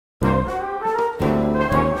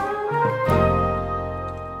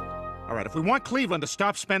If we want Cleveland to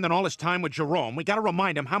stop spending all his time with Jerome, we gotta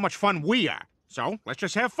remind him how much fun we are. So, let's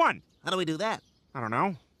just have fun. How do we do that? I don't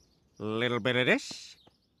know. A little bit of this.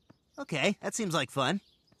 Okay, that seems like fun.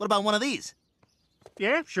 What about one of these?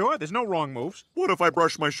 Yeah, sure, there's no wrong moves. What if I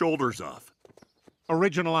brush my shoulders off?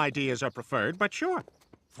 Original ideas are preferred, but sure.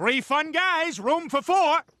 3 fun guys, room for 4.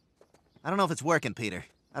 I don't know if it's working, Peter.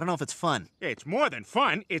 I don't know if it's fun. It's more than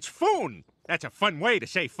fun, it's foon. That's a fun way to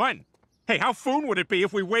say fun. Hey, how foon would it be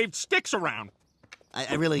if we waved sticks around?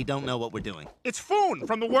 I really don't know what we're doing. It's foon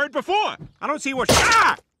from the word before. I don't see what.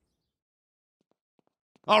 Ah!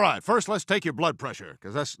 All right, first let's take your blood pressure,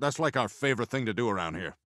 because that's like our favorite thing to do around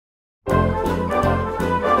here.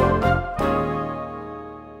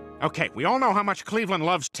 Okay, we all know how much Cleveland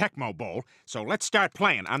loves Tecmo Bowl, so let's start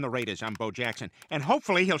playing. I'm the Raiders, I'm Bo Jackson, and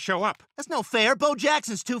hopefully he'll show up. That's no fair. Bo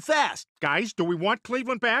Jackson's too fast. Guys, do we want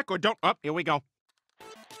Cleveland back or don't? Oh, here we go.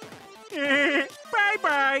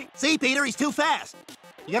 Bye-bye. See, Peter, he's too fast.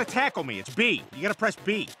 You gotta tackle me. It's B. You gotta press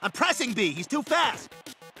B. I'm pressing B. He's too fast.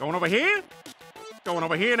 Going over here. Going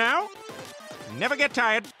over here now. Never get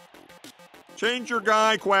tired. Change your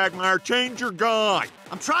guy, Quagmire. Change your guy.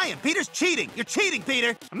 I'm trying. Peter's cheating. You're cheating,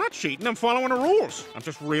 Peter. I'm not cheating. I'm following the rules. I'm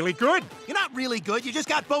just really good. You're not really good. You just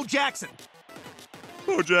got Bo Jackson.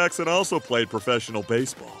 Bo Jackson also played professional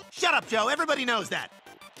baseball. Shut up, Joe. Everybody knows that.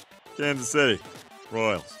 Kansas City.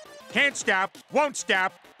 Royals. Can't stop. Won't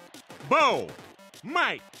stop. Bo.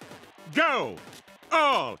 Mike. Go.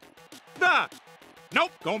 Oh. The.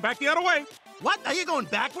 Nope. Going back the other way. What? Are you going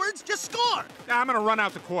backwards? Just score. I'm gonna run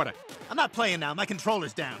out the quarter. I'm not playing now. My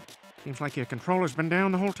controller's down. Seems like your controller's been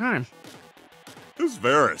down the whole time. Who's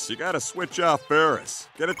Varys? You gotta switch off Varys.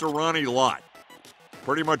 Get it to Ronnie Lott.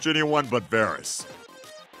 Pretty much anyone but Varys.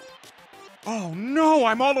 Oh no,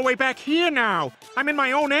 I'm all the way back here now. I'm in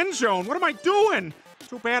my own end zone. What am I doing?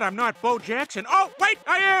 Too bad I'm not Bo Jackson. Oh, wait,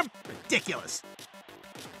 I am! Ridiculous.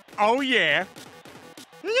 Oh yeah.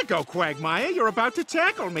 Here you go, Quagmire. You're about to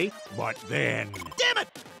tackle me. But then... Damn it!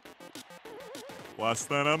 Less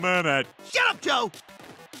than a minute. Shut up, Joe!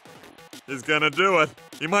 He's gonna do it.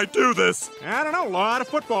 He might do this. I don't know. A lot of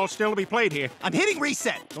football still to be played here. I'm hitting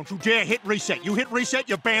reset. Don't you dare hit reset. You hit reset,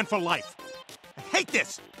 you're banned for life. I hate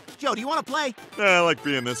this. Joe, do you want to play? Yeah, I like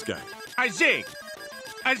being this guy. A zig.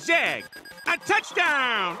 A zag. A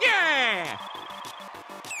touchdown! Yeah!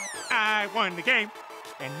 I won the game,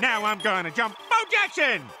 and now I'm gonna jump Bo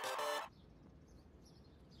Jackson!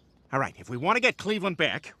 All right, if we want to get Cleveland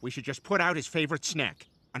back, we should just put out his favorite snack,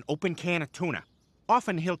 an open can of tuna.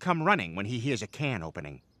 Often he'll come running when he hears a can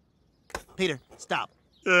opening. Peter, stop.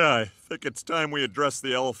 Yeah, I think it's time we address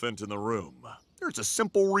the elephant in the room. There's a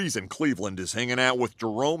simple reason Cleveland is hanging out with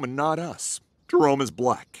Jerome and not us. Jerome is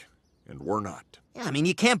black, and we're not. Yeah, I mean,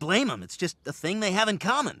 you can't blame them. It's just a thing they have in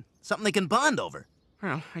common. Something they can bond over.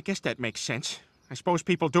 Well, I guess that makes sense. I suppose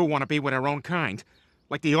people do want to be with their own kind.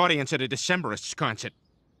 Like the audience at a Decemberists concert.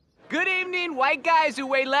 Good evening, white guys who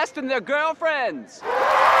weigh less than their girlfriends.